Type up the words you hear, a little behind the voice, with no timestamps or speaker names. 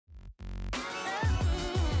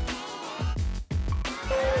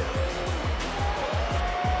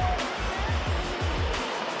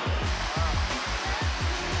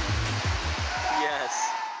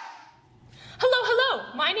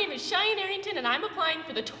and I'm applying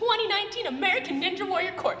for the 2019 American Ninja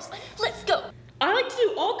Warrior course. Let's go. I like to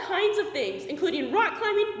do all kinds of things, including rock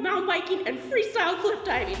climbing, mountain biking, and freestyle cliff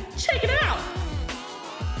diving. Check it out.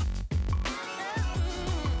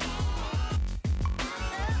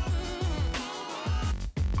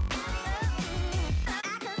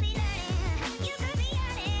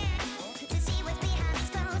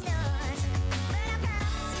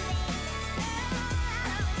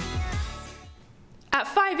 At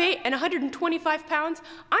 5'8" and 125 pounds,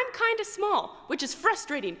 I'm kinda small, which is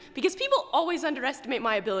frustrating because people always underestimate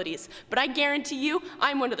my abilities. But I guarantee you,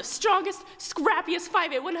 I'm one of the strongest, scrappiest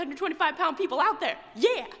 5'8", 125 pound people out there.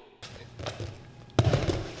 Yeah!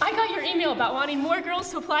 I got your email about wanting more girls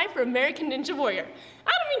to apply for American Ninja Warrior.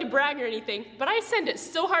 I don't mean to brag or anything, but I send it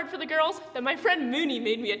so hard for the girls that my friend Mooney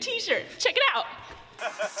made me a t-shirt. Check it out!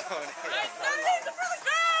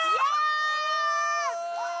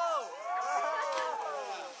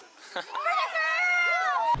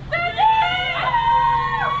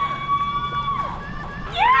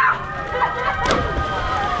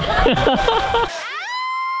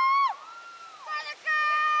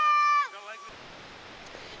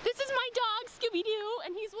 This is my dog, Scooby-Doo,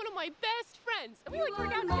 and he's one of my best friends. And we like to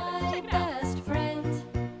work out together. Check it out. Best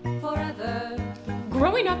friend forever.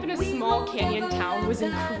 Growing up in a small canyon town was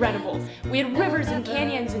incredible. We had rivers and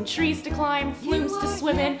canyons and trees to climb, flumes to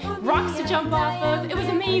swim in, rocks to jump off of. It was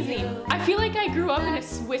amazing. I feel like I grew up in a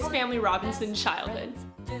Swiss Family Robinson childhood.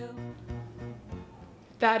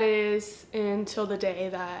 That is until the day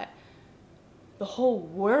that the whole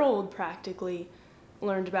world practically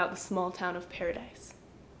learned about the small town of Paradise.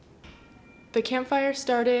 The campfire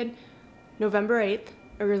started November 8th,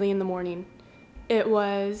 early in the morning. It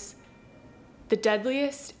was the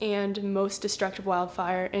deadliest and most destructive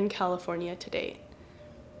wildfire in California to date.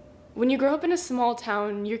 When you grow up in a small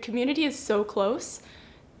town, your community is so close,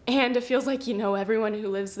 and it feels like you know everyone who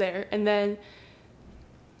lives there. And then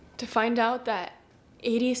to find out that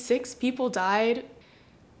 86 people died,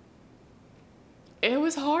 it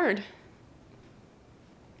was hard.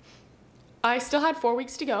 I still had 4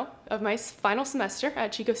 weeks to go of my final semester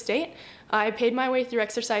at Chico State. I paid my way through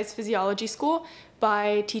exercise physiology school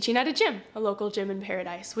by teaching at a gym, a local gym in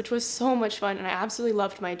Paradise, which was so much fun, and I absolutely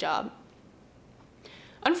loved my job.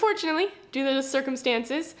 Unfortunately, due to the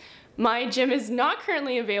circumstances, my gym is not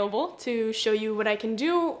currently available to show you what I can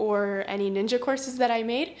do or any ninja courses that I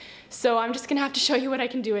made, so I'm just gonna have to show you what I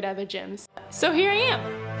can do at other gyms. So here I am.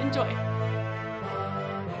 Enjoy.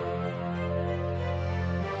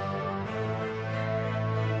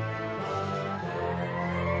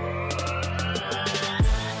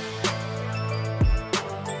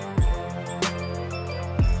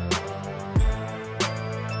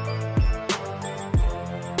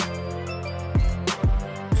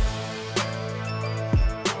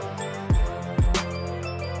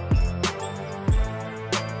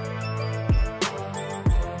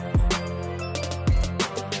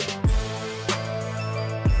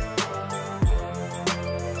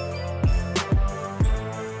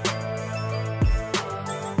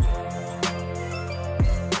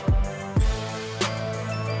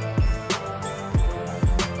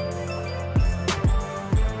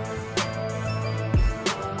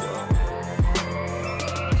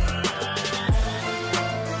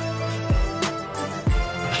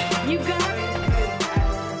 You got it.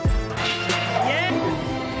 Yeah.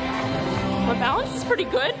 My balance is pretty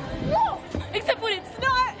good. Whoa! Except when it's not.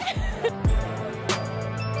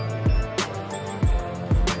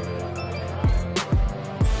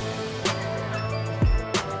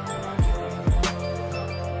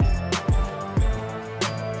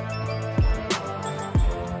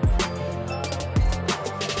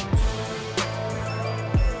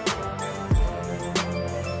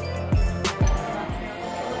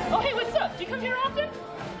 Do you come here often?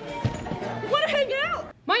 Want to hang out?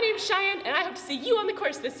 My name's Cheyenne, and I hope to see you on the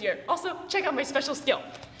course this year. Also, check out my special skill.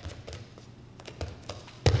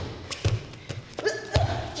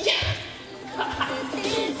 Yes!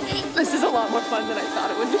 This is a lot more fun than I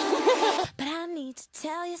thought it would be. But I need to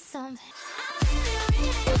tell you something.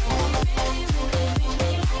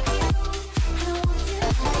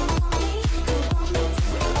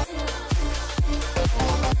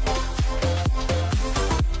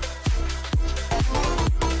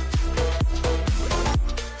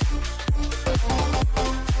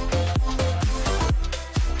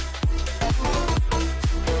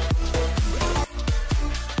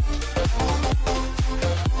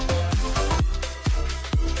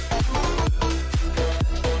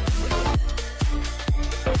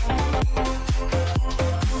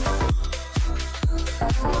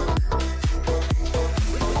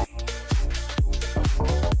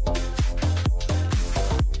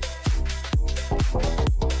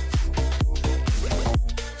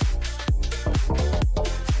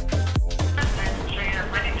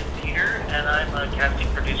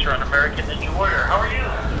 Racer on American Ninja Warrior. How are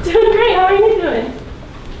you? Doing great. How are you doing?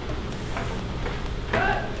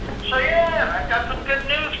 Good. Cheyenne, I've got some good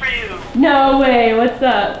news for you. No way. What's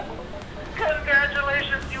up?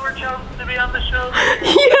 Congratulations, you were chosen to be on the show.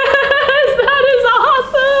 Yeah.